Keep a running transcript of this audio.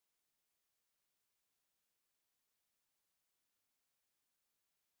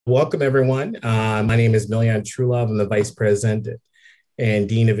Welcome, everyone. My name is Milyon Trulove. I'm the Vice President and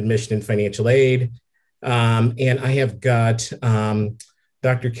Dean of Admission and Financial Aid. And I have got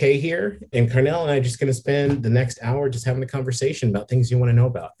Dr. K here, and Karnell and I are just going to spend the next hour just having a conversation about things you want to know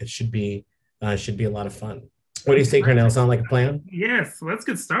about. It should be a lot of fun. What do you say, Karnell? Sound like a plan? Yes, let's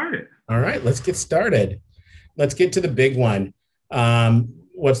get started. All right, let's get started. Let's get to the big one.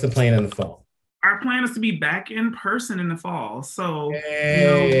 What's the plan in the fall? Our plan is to be back in person in the fall. So,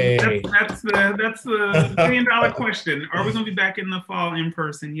 Hey. that's the $1 million question. Are we going to be back in the fall in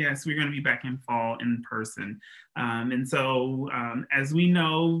person? Yes, we're going to be back in fall in person. As we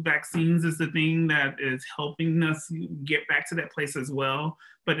know, vaccines is the thing that is helping us get back to that place as well.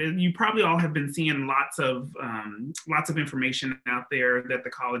 But you probably all have been seeing lots of information out there that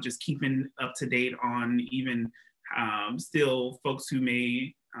the college is keeping up to date on, even still folks who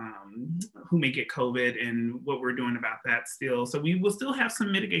may get COVID and what we're doing about that still. So we will still have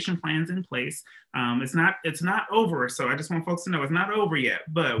some mitigation plans in place. It's not over. So I just want folks to know it's not over yet,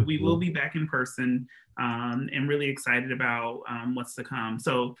 but we will be back in person and really excited about what's to come.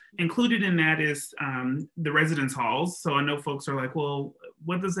 So included in that is the residence halls. So I know folks are like, well,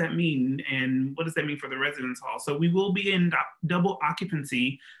 what does that mean? And what does that mean for the residence hall? So we will be in double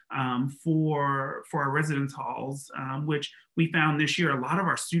occupancy for our residence halls, which we found this year. A lot of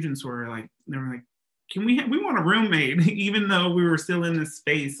our students were like, we want a roommate, even though we were still in this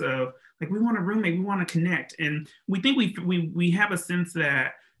space of like, we want a roommate, we want to connect. And we think we have a sense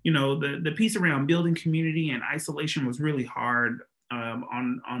that, the piece around building community and isolation was really hard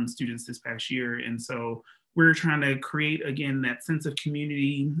on students this past year. And so we're trying to create, again, that sense of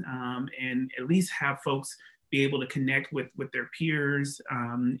community and at least have folks be able to connect with their peers.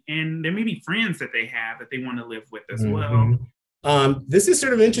 And there may be friends that they have that they want to live with as well. This is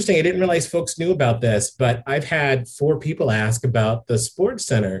sort of interesting. I didn't realize folks knew about this, but I've had 4 people ask about the sports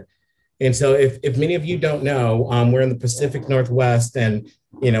center. And so if many of you don't know, we're in the Pacific Northwest, and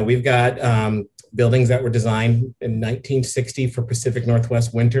we've got buildings that were designed in 1960 for Pacific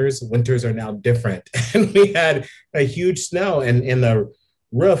Northwest winters. Winters are now different. And we had a huge snow, and the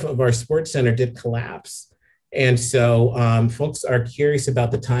roof of our sports center did collapse. And so folks are curious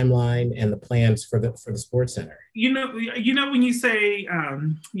about the timeline and the plans for the sports center. When you say,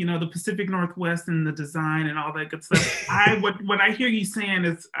 the Pacific Northwest and the design and all that good stuff, what I hear you saying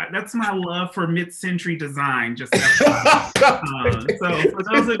is that's my love for mid-century design. Just so for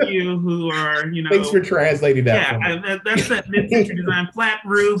those of you who are, thanks for translating that. Yeah, that's that mid-century design, flat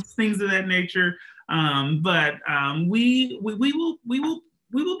roofs, things of that nature. We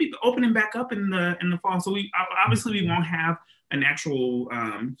will be opening back up in the fall. So we won't have an actual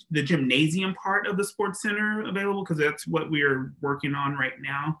the gymnasium part of the sports center available, because that's what we're working on right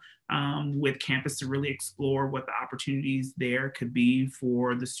now with campus, to really explore what the opportunities there could be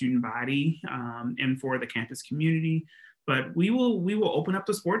for the student body and for the campus community. But we will open up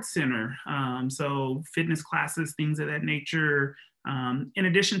the sports center, so fitness classes, things of that nature. In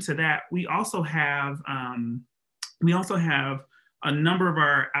addition to that, we also have a number of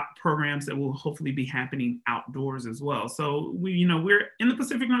our programs that will hopefully be happening outdoors as well. So we're in the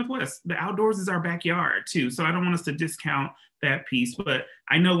Pacific Northwest. The outdoors is our backyard too. So I don't want us to discount that piece, but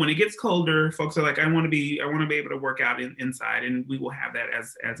I know when it gets colder, folks are like, I want to be able to work out inside, and we will have that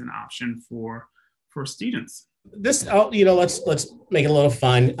as an option for students. Let's make it a little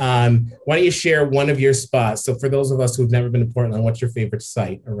fun. Why don't you share one of your spots? So for those of us who've never been to Portland, what's your favorite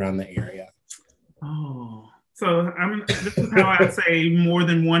site around the area? So this is how I say more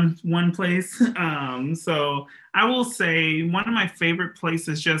than one place. So I will say one of my favorite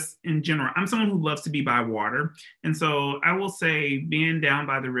places, just in general, I'm someone who loves to be by water. And so I will say being down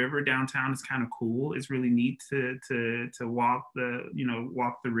by the river downtown is kind of cool. It's really neat to walk the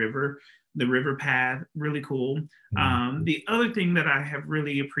river path, really cool. The other thing that I have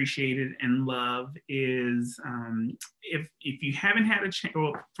really appreciated and love is if you haven't had a chance,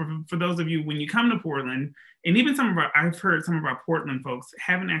 well, for those of you, when you come to Portland, and even I've heard some of our Portland folks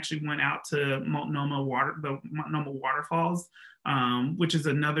haven't actually went out to the Multnomah waterfalls, which is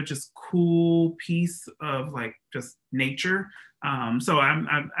another just cool piece of like just nature. So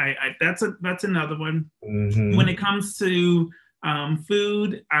that's another one. Mm-hmm. When it comes to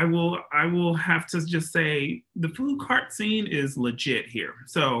food, I will have to just say the food cart scene is legit here.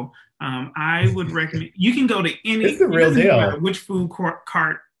 So I would recommend, you can go to any, it's the real deal. No matter which food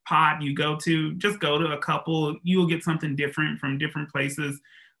cart pod you go to, just go to a couple, you will get something different from different places.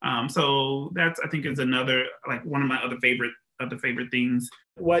 So that's, I think, is another, like one of my other favorite things.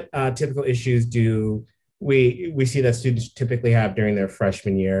 What typical issues do we see that students typically have during their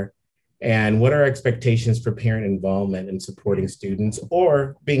freshman year? And what are expectations for parent involvement in supporting students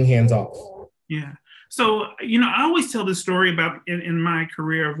or being hands off? Yeah. So, I always tell this story about in my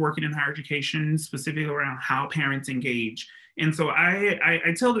career of working in higher education, specifically around how parents engage. And so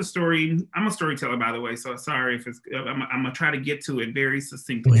I tell this story. I'm a storyteller, by the way. So sorry if I'm gonna try to get to it very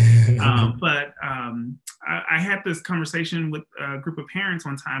succinctly. I had this conversation with a group of parents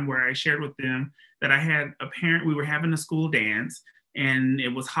one time where I shared with them that I had a parent. We were having a school dance, and it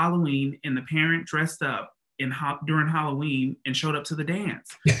was Halloween, and the parent dressed up during Halloween and showed up to the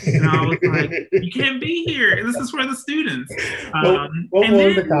dance. And I was like, you can't be here. This is for the students. What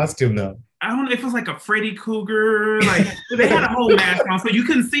was the costume though? I don't know if it was like a Freddy Krueger. Like they had a whole mask on, so you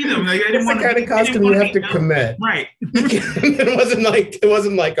couldn't see them. Like, it's the kind of costume you have to commit. Right. it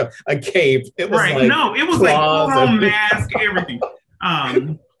wasn't like a cape. It was right. Like no, it was like full-on mask, everything.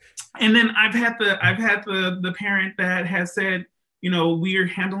 And then I've had the parent that has said, we are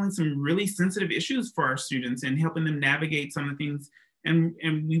handling some really sensitive issues for our students and helping them navigate some of the things. And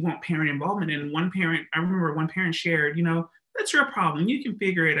we want parent involvement. And I remember one parent shared, that's your problem. You can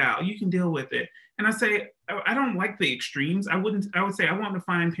figure it out. You can deal with it. And I say, I don't like the extremes. I would say I want to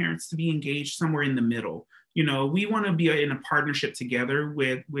find parents to be engaged somewhere in the middle. We want to be in a partnership together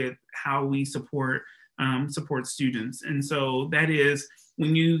with how we support students. And so that is,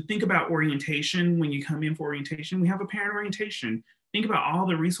 when you think about orientation, when you come in for orientation, we have a parent orientation. Think about all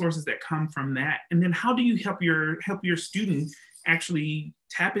the resources that come from that. And then how do you help your student actually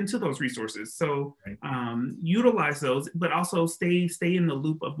tap into those resources? So utilize those, but also stay in the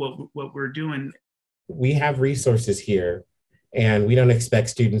loop of what we're doing. We have resources here, and we don't expect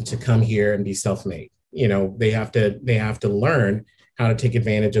students to come here and be self-made. They have to learn how to take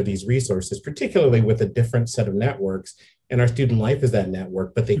advantage of these resources, particularly with a different set of networks. And our student life is that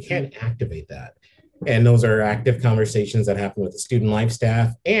network, but they can't activate that. And those are active conversations that happen with the student life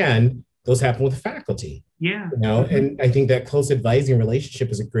staff, and those happen with the faculty. Yeah. And I think that close advising relationship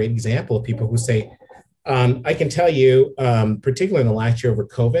is a great example of people who say, I can tell you, particularly in the last year over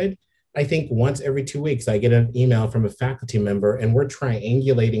COVID, I think once every 2 weeks, I get an email from a faculty member, and we're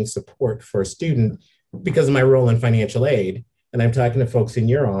triangulating support for a student because of my role in financial aid. And I'm talking to folks in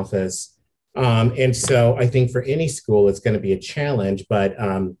your office. And so I think for any school, it's going to be a challenge. But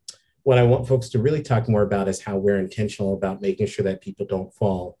what I want folks to really talk more about is how we're intentional about making sure that people don't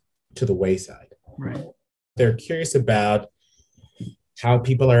fall to the wayside. Right. They're curious about how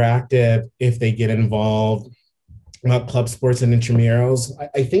people are active, if they get involved, about club sports and intramurals.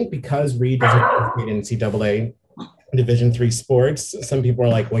 I think because Reed doesn't participate in NCAA Division III sports, some people are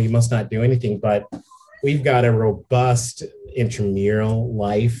like, well, you must not do anything. But we've got a robust intramural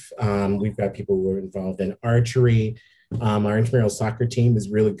life. We've got people who are involved in archery. Our intramural soccer team is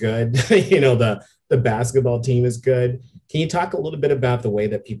really good. The basketball team is good. Can you talk a little bit about the way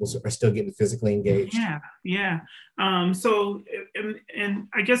that people are still getting physically engaged? Yeah. So, and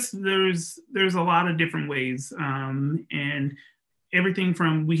I guess there's a lot of different ways, and everything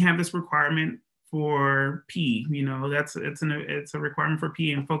from, we have this requirement for PE. It's a requirement for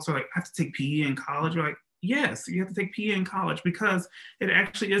PE, and folks are like, I have to take PE in college. We're like, yes, you have to take PE in college, because it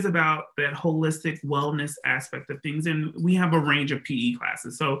actually is about that holistic wellness aspect of things. And we have a range of PE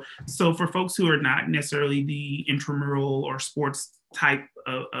classes. So for folks who are not necessarily the intramural or sports type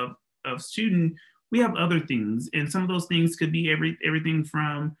of student, we have other things. And some of those things could be everything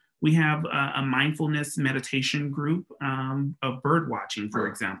from, we have a mindfulness meditation group of bird watching, for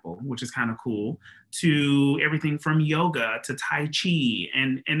example, which is kind of cool, to everything from yoga to Tai Chi.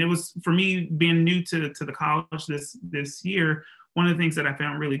 And it was, for me, being new to the college this year, one of the things that I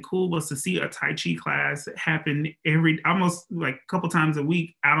found really cool was to see a Tai Chi class happen almost like a couple times a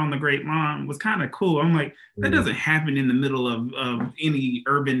week out on the Great Lawn. Was kind of cool. I'm like, that doesn't happen in the middle of any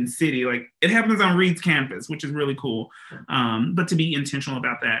urban city. Like, it happens on Reed's campus, which is really cool. But to be intentional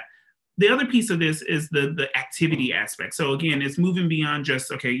about that. The other piece of this is the activity aspect. So again, it's moving beyond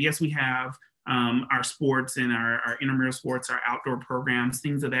just, okay, yes, we have our sports and our intramural sports, our outdoor programs,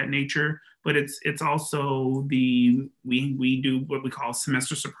 things of that nature. But it's also we do what we call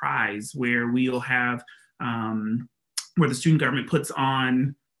semester surprise, where we'll have where the student government puts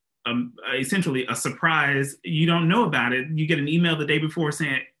on essentially a surprise. You don't know about it. You get an email the day before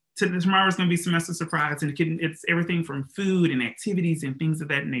saying, tomorrow's going to be semester surprise, and it's everything from food and activities and things of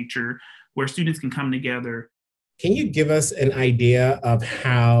that nature, where students can come together. Can you give us an idea of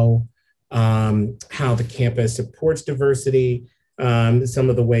how the campus supports diversity, some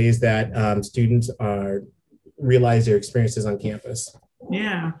of the ways that students realize their experiences on campus?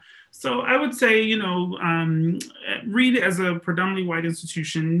 Yeah. So I would say, Reed, as a predominantly white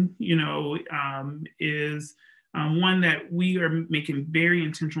institution, is One, that we are making very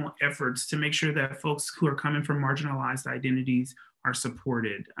intentional efforts to make sure that folks who are coming from marginalized identities are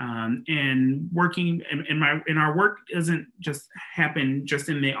supported, and working. And our work doesn't just happen just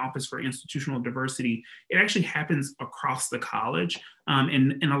in the Office for Institutional Diversity. It actually happens across the college,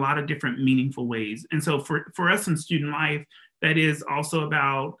 in a lot of different meaningful ways. And so for us in student life, that is also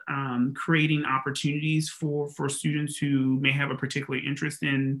about creating opportunities for students who may have a particular interest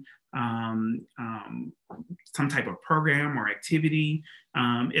in some type of program or activity.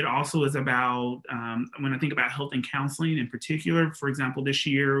 It also is about, when I think about health and counseling in particular, for example, this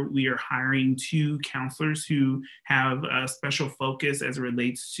year we are hiring 2 counselors who have a special focus as it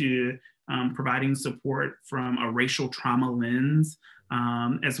relates to providing support from a racial trauma lens,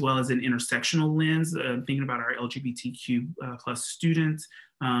 as well as an intersectional lens, thinking about our LGBTQ plus students,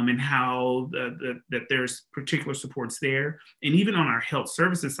 and how that there's particular supports there. And even on our health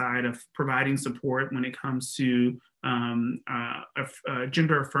services side of providing support when it comes to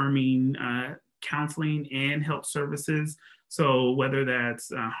gender affirming counseling and health services. So whether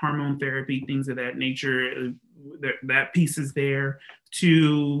that's hormone therapy, things of that nature, that piece is there,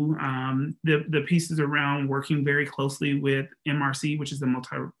 to the pieces around working very closely with MRC, which is the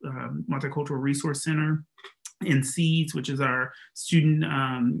Multicultural Resource Center, and SEEDS, which is our student,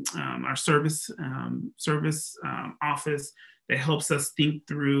 our service office that helps us think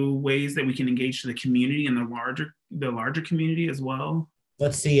through ways that we can engage the community and the larger community as well.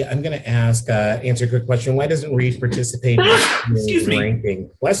 Let's see, I'm going to answer a quick question. Why doesn't Reed participate in ranking?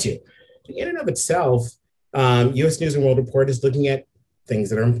 Bless you. In and of itself, U.S. News and World Report is looking at things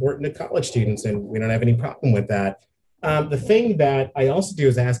that are important to college students, and we don't have any problem with that. The thing that I also do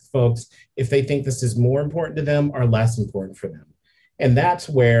is ask folks if they think this is more important to them or less important for them. And that's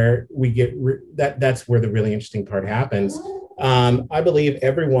where we get, that's where the really interesting part happens. I believe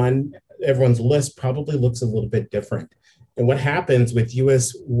everyone's list probably looks a little bit different. And what happens with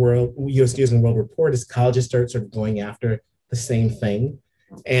US News and World Report is colleges start sort of going after the same thing.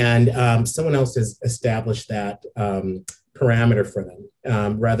 And someone else has established that parameter for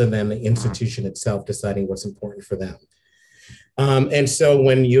them, rather than the institution itself deciding what's important for them. And so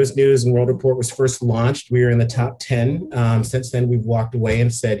when US News and World Report was first launched, we were in the top 10. Since then, we've walked away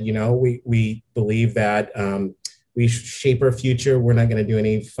and said, you know, we believe that we shape our future. We're not going to do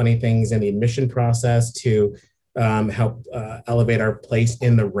any funny things in the admission process to help elevate our place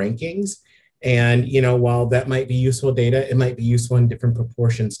in the rankings. And, you know, while that might be useful data, it might be useful in different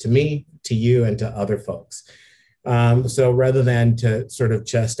proportions to me, to you, and to other folks. So rather than to sort of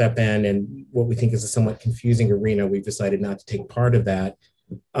just step in and what we think is a somewhat confusing arena, we've decided not to take part of that.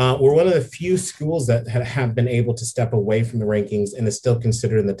 We're one of the few schools that have been able to step away from the rankings and is still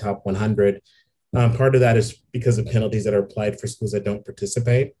considered in the top 100. Part of that is because of penalties that are applied for schools that don't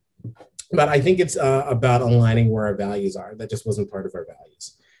participate. But I think it's about aligning where our values are. That just wasn't part of our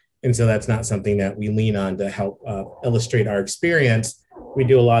values. And so that's not something that we lean on to help illustrate our experience. We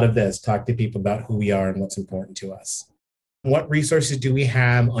do a lot of this, talk to people about who we are and what's important to us. What resources do we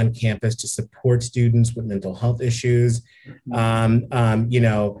have on campus to support students with mental health issues? You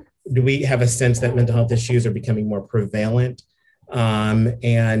know, do we have a sense that mental health issues are becoming more prevalent?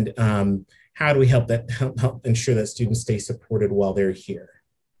 And how do we help ensure that students stay supported while they're here?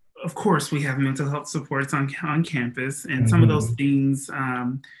 Of course, we have mental health supports on campus, and some of those things,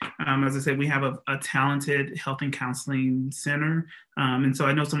 as I said, we have a talented health and counseling center. And so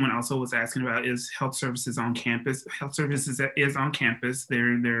I know someone also was asking about, is health services on campus? Health services is on campus.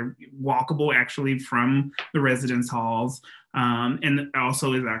 They're walkable actually from the residence halls, and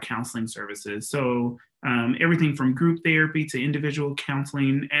also is our counseling services. So everything from group therapy to individual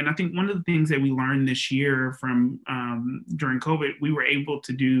counseling. And I think one of the things that we learned this year from during COVID, we were able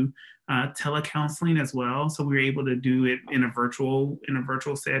to do telecounseling as well. So we were able to do it in a virtual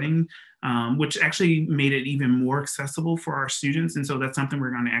setting, which actually made it even more accessible for our students. And so that's something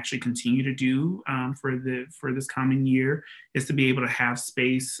we're going to actually continue to do for this coming year, is to be able to have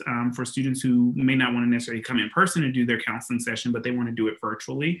space for students who may not want to necessarily come in person and do their counseling session, but they want to do it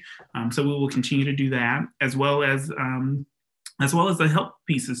virtually. So we will continue to do that, as well as the health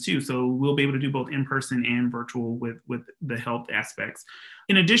pieces too. So we'll be able to do both in-person and virtual with the health aspects.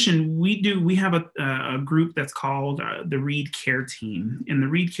 In addition, we have a group that's called the Reed Care Team. And the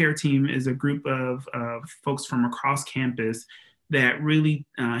Reed Care Team is a group of folks from across campus that really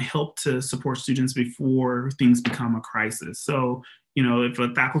help to support students before things become a crisis. So if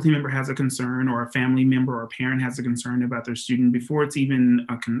a faculty member has a concern, or a family member or a parent has a concern about their student, before it's even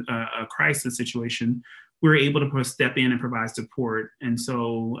a crisis situation, we're able to step in and provide support. And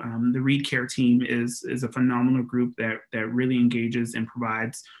so the Reed Care team is a phenomenal group that really engages and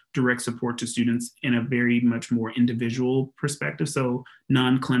provides direct support to students in a very much more individual perspective. So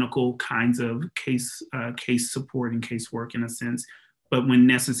non-clinical kinds of case support and casework in a sense, but when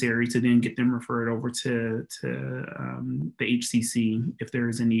necessary, to then get them referred over to the HCC if there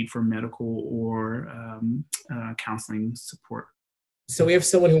is a need for medical or counseling support. So we have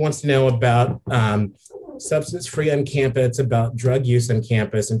someone who wants to know about substance-free on campus, about drug use on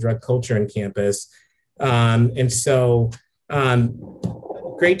campus and drug culture on campus. And so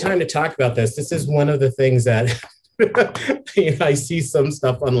great time to talk about this. This is one of the things that I see some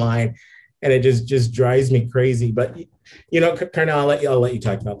stuff online and it just drives me crazy. But, Karnell, I'll let you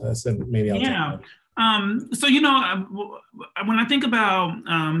talk about this, and maybe I'll talk about it. So, when I think about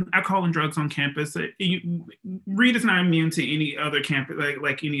alcohol and drugs on campus, Reed is not immune to any other campus,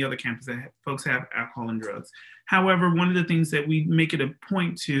 like any other campus that folks have alcohol and drugs. However, one of the things that we make it a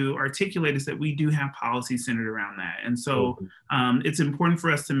point to articulate is that we do have policies centered around that. And so it's important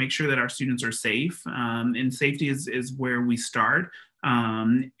for us to make sure that our students are safe, and safety is where we start.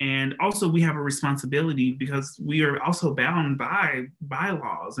 And also we have a responsibility because we are also bound by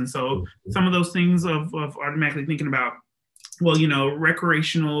bylaws. And so some of those things of automatically thinking about,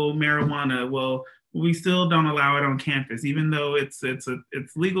 recreational marijuana, we still don't allow it on campus, even though it's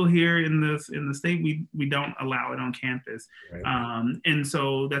legal here in the state. We don't allow it on campus, right. And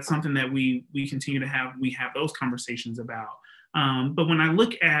so that's something that we continue to have. We have those conversations about. But when I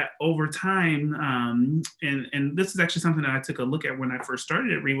look at over time, and this is actually something that I took a look at when I first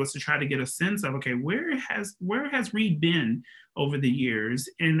started at Reed, was to try to get a sense of, okay, where has Reed been over the years?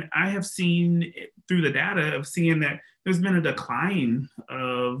 And I have seen through the data of seeing that there's been a decline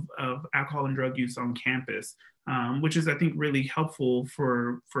of alcohol and drug use on campus, which is, I think, really helpful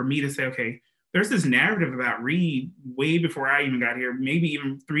for me to say, okay, there's this narrative about Reed way before I even got here, maybe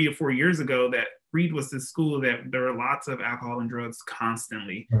even 3 to 4 years ago, that Reed was this school that there are lots of alcohol and drugs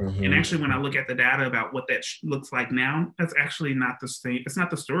constantly. Mm-hmm. And actually, when I look at the data about what that looks like now, that's actually not the same. It's not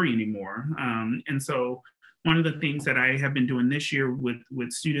the story anymore. And so one of the things that I have been doing this year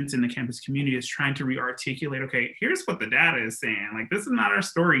with students in the campus community is trying to re-articulate, okay, here's what the data is saying. Like, this is not our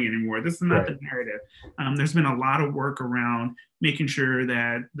story anymore. This is not the narrative. There's been a lot of work around making sure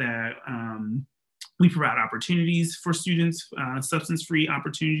that we provide opportunities for students, substance-free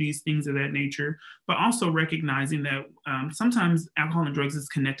opportunities, things of that nature, but also recognizing that sometimes alcohol and drugs is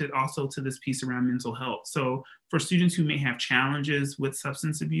connected also to this piece around mental health. So for students who may have challenges with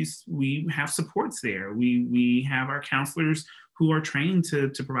substance abuse, we have supports there. We have our counselors who are trained to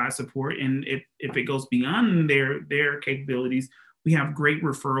provide support. And if it goes beyond their capabilities, we have great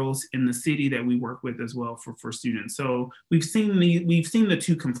referrals in the city that we work with as well for students. So we've seen the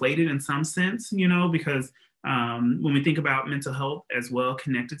two conflated in some sense, because when we think about mental health as well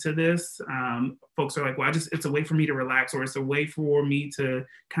connected to this, folks are like, well, it's a way for me to relax, or it's a way for me to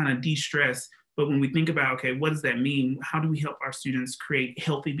kind of de-stress. But when we think about, okay, what does that mean? How do we help our students create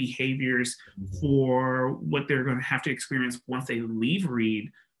healthy behaviors for what they're going to have to experience once they leave Reed?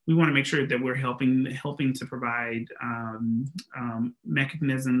 We want to make sure that we're helping to provide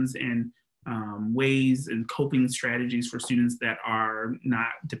mechanisms and ways and coping strategies for students that are not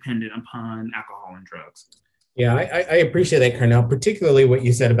dependent upon alcohol and drugs. Yeah, I appreciate that, Karnell, particularly what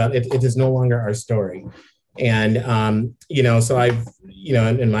you said about it is no longer our story. And, so I've,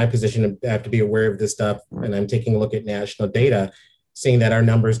 in my position, I have to be aware of this stuff, and I'm taking a look at national data, seeing that our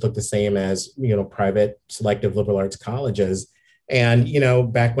numbers look the same as, private selective liberal arts colleges. And,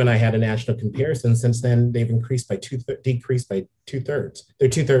 back when I had a national comparison, since then, they've decreased by 2/3.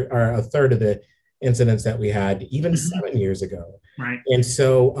 They're a third of the incidents that we had even 7 years ago. Right. And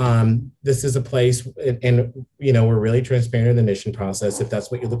so this is a place, and, we're really transparent in the admission process. If that's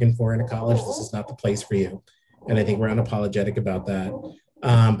what you're looking for in a college, this is not the place for you. And I think we're unapologetic about that.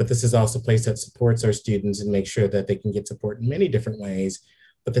 But this is also a place that supports our students and makes sure that they can get support in many different ways.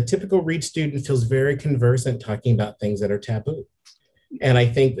 But the typical Reed student feels very conversant talking about things that are taboo. And I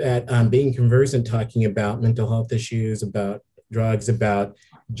think that being conversant talking about mental health issues, about drugs, about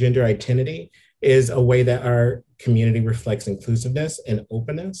gender identity is a way that our community reflects inclusiveness and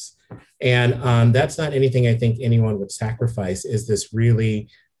openness. And that's not anything I think anyone would sacrifice, is this really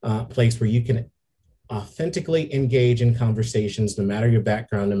place where you can authentically engage in conversations, no matter your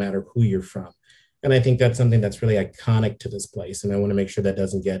background, no matter who you're from. And I think that's something that's really iconic to this place. And I want to make sure that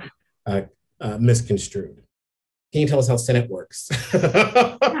doesn't get misconstrued. Can you tell us how Senate works?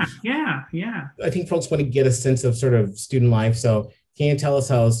 Yeah. I think folks want to get a sense of sort of student life. So Can you tell us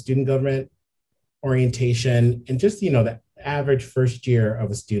how student government orientation and just, the average first year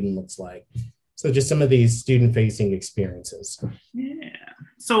of a student looks like? So just some of these student facing experiences. Yeah.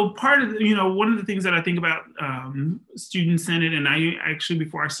 So part of, one of the things that I think about Student Senate, and I actually,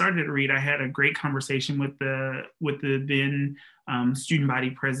 before I started at Reed, I had a great conversation with the then student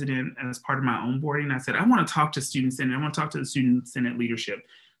body president as part of my onboarding. I said, I want to talk to Student Senate. I want to talk to the Student Senate leadership.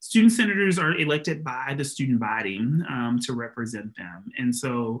 Student senators are elected by the student body to represent them. And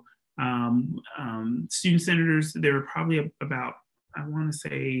so student senators, there are probably about, I want to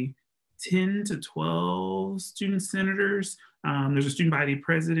say, 10 to 12 student senators. There's a student body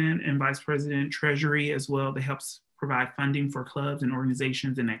president and vice president, treasury as well, that helps provide funding for clubs and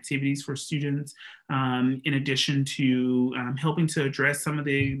organizations and activities for students, in addition to helping to address some of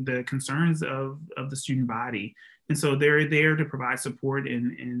the concerns of the student body. And so they're there to provide support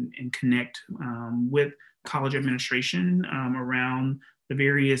and connect with college administration around the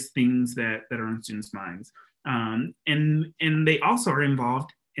various things that are on students' minds. And they also are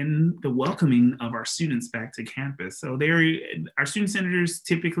involved in the welcoming of our students back to campus. So our student senators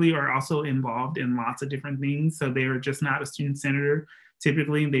typically are also involved in lots of different things. So they are just not a student senator.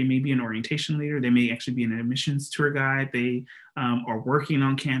 Typically, they may be an orientation leader. They may actually be an admissions tour guide. They are working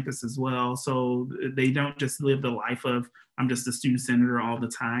on campus as well. So they don't just live the life of, I'm just a student senator all the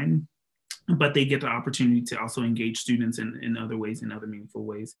time, but they get the opportunity to also engage students in other ways, in other meaningful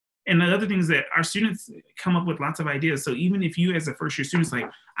ways. And the other thing is that our students come up with lots of ideas. So even if you as a first year student, like,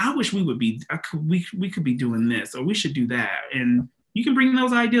 I wish we could be doing this, or we should do that. And you can bring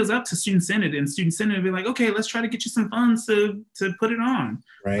those ideas up to Student Senate, and Student Senate will be like, okay, let's try to get you some funds to put it on.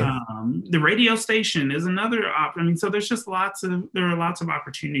 Right. The radio station is another option. I mean, so there are lots of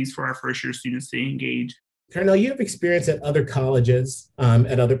opportunities for our first year students to engage. Karnell, you have experience at other colleges,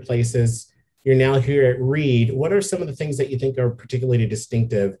 at other places. You're now here at Reed. What are some of the things that you think are particularly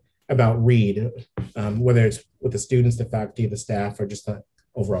distinctive about Reed, whether it's with the students, the faculty, the staff, or just the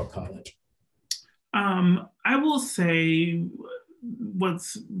overall college? I will say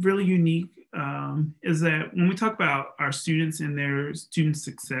what's really unique is that when we talk about our students and their student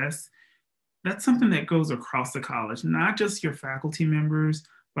success, that's something that goes across the college, not just your faculty members,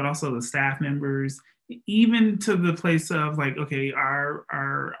 but also the staff members, even to the place of like, okay,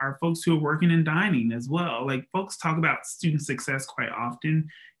 our folks who are working in dining as well. Like, folks talk about student success quite often.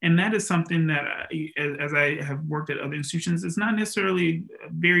 And that is something that, as I have worked at other institutions, it's not necessarily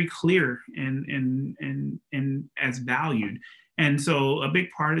very clear and as valued. And so a big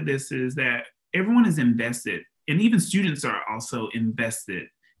part of this is that everyone is invested, and even students are also invested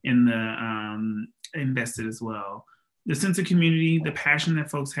invested as well. The sense of community, the passion that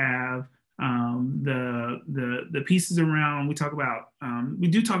folks have, the pieces around, we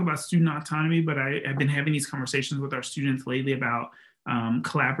do talk about student autonomy, but I have been having these conversations with our students lately about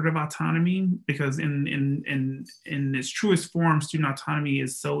collaborative autonomy, because in its truest form, student autonomy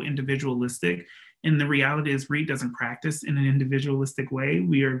is so individualistic. And the reality is Reed doesn't practice in an individualistic way.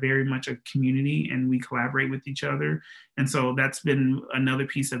 We are very much a community, and we collaborate with each other. And so that's been another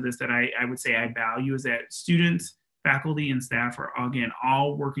piece of this that I would say I value, is that students, faculty, and staff are, again,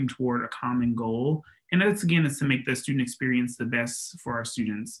 all working toward a common goal. And that's, again, is to make the student experience the best for our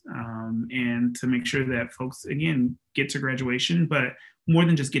students, and to make sure that folks, again, get to graduation. But more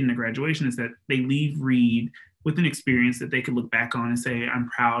than just getting to graduation is that they leave Reed with an experience that they could look back on and say, I'm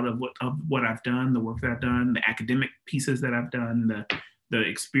proud of what I've done, the work that I've done, the academic pieces that I've done, the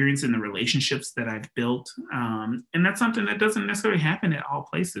experience and the relationships that I've built. And that's something that doesn't necessarily happen at all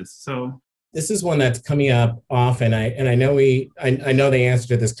places. So this is one that's coming up often. I know I know the answer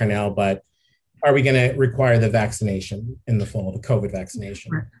to this, Karnell, but are we going to require the vaccination in the fall, the COVID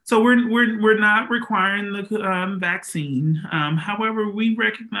vaccination? So we're not requiring the vaccine. However, we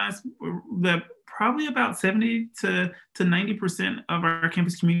recognize that probably about 70 to 90% of our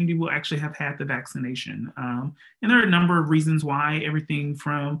campus community will actually have had the vaccination. And there are a number of reasons why. Everything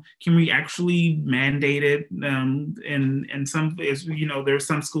from, can we actually mandate it? And some, there's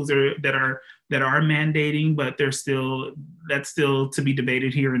some schools that are mandating, but that's still to be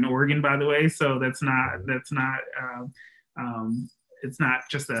debated here in Oregon, by the way. So it's not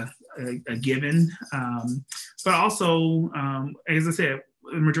just a given. But also, as I said,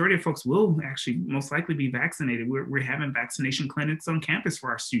 the majority of folks will actually most likely be vaccinated. We're having vaccination clinics on campus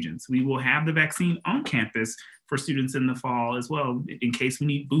for our students. We will have the vaccine on campus for students in the fall as well, in case we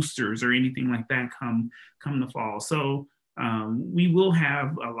need boosters or anything like that come the fall. So we will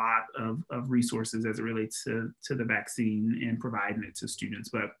have a lot of resources as it relates to the vaccine and providing it to students,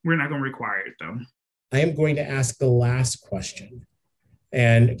 but we're not going to require it though. I am going to ask the last question.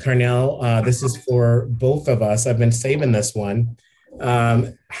 And Karnell, this is for both of us. I've been saving this one.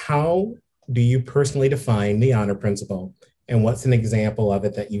 How do you personally define the honor principle, and what's an example of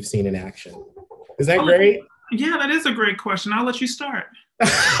it that you've seen in action? Is that great? Yeah, that is a great question. I'll let you start.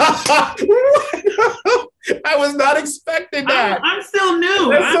 I was not expecting that. I'm still new.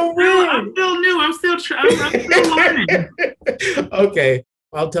 That's so rude. I'm still new. I'm still learning. Okay,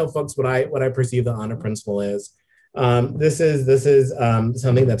 I'll tell folks what I perceive the honor principle is. This is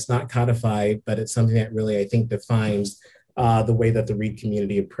something that's not codified, but it's something that really I think defines the way that the Reed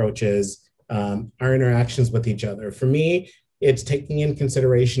community approaches our interactions with each other. For me, it's taking in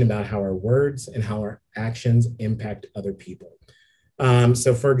consideration about how our words and how our actions impact other people.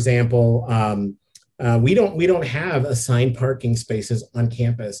 So, for example, we don't have assigned parking spaces on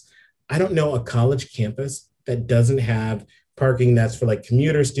campus. I don't know a college campus that doesn't have parking that's for like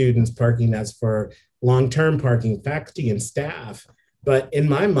commuter students, parking that's for long-term parking, faculty and staff. But in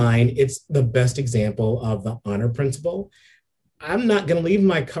my mind, it's the best example of the honor principle. I'm not going to leave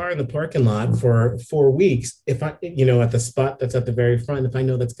my car in the parking lot for 4 weeks if at the spot that's at the very front, if I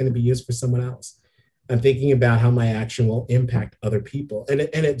know that's going to be used for someone else. I'm thinking about how my action will impact other people. And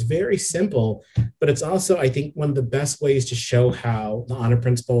it's very simple, but it's also, I think, one of the best ways to show how the honor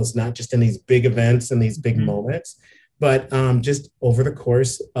principle is not just in these big events and these big moments, but just over the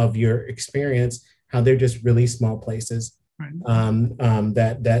course of your experience, how they're just really small places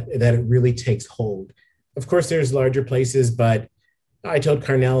that it really takes hold. Of course, there's larger places, but I told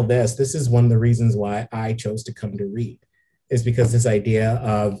Karnell this is one of the reasons why I chose to come to Reed, is because this idea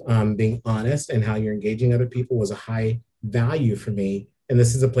of being honest and how you're engaging other people was a high value for me. And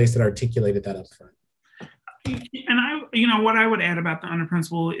this is a place that articulated that up front. And what I would add about the honor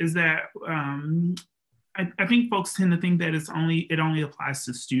principle is that I think folks tend to think that it only applies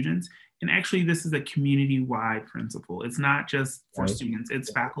to students. And actually, this is a community-wide principle. It's not just for students,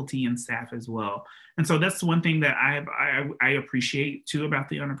 it's faculty and staff as well. And so that's one thing that I appreciate too about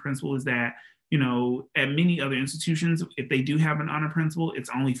the honor principle is that, at many other institutions, if they do have an honor principle, it's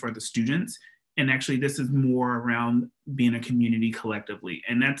only for the students. And actually, this is more around being a community collectively.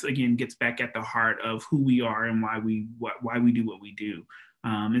 And that's, again, gets back at the heart of who we are and why we do what we do.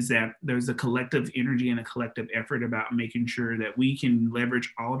 Is that there's a collective energy and a collective effort about making sure that we can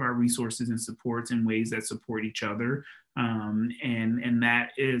leverage all of our resources and supports in ways that support each other. And that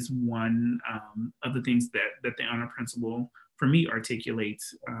is one of the things that the honor principle for me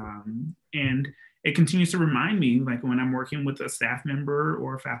articulates. And it continues to remind me, like when I'm working with a staff member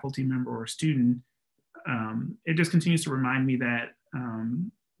or a faculty member or a student, it just continues to remind me that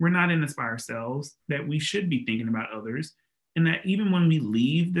we're not in this by ourselves, that we should be thinking about others. And that even when we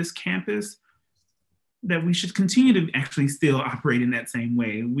leave this campus, that we should continue to actually still operate in that same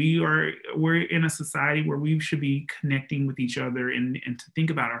way. We're in a society where we should be connecting with each other and to think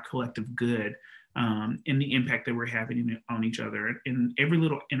about our collective good and the impact that we're having on each other. And every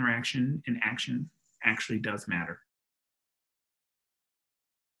little interaction and action actually does matter.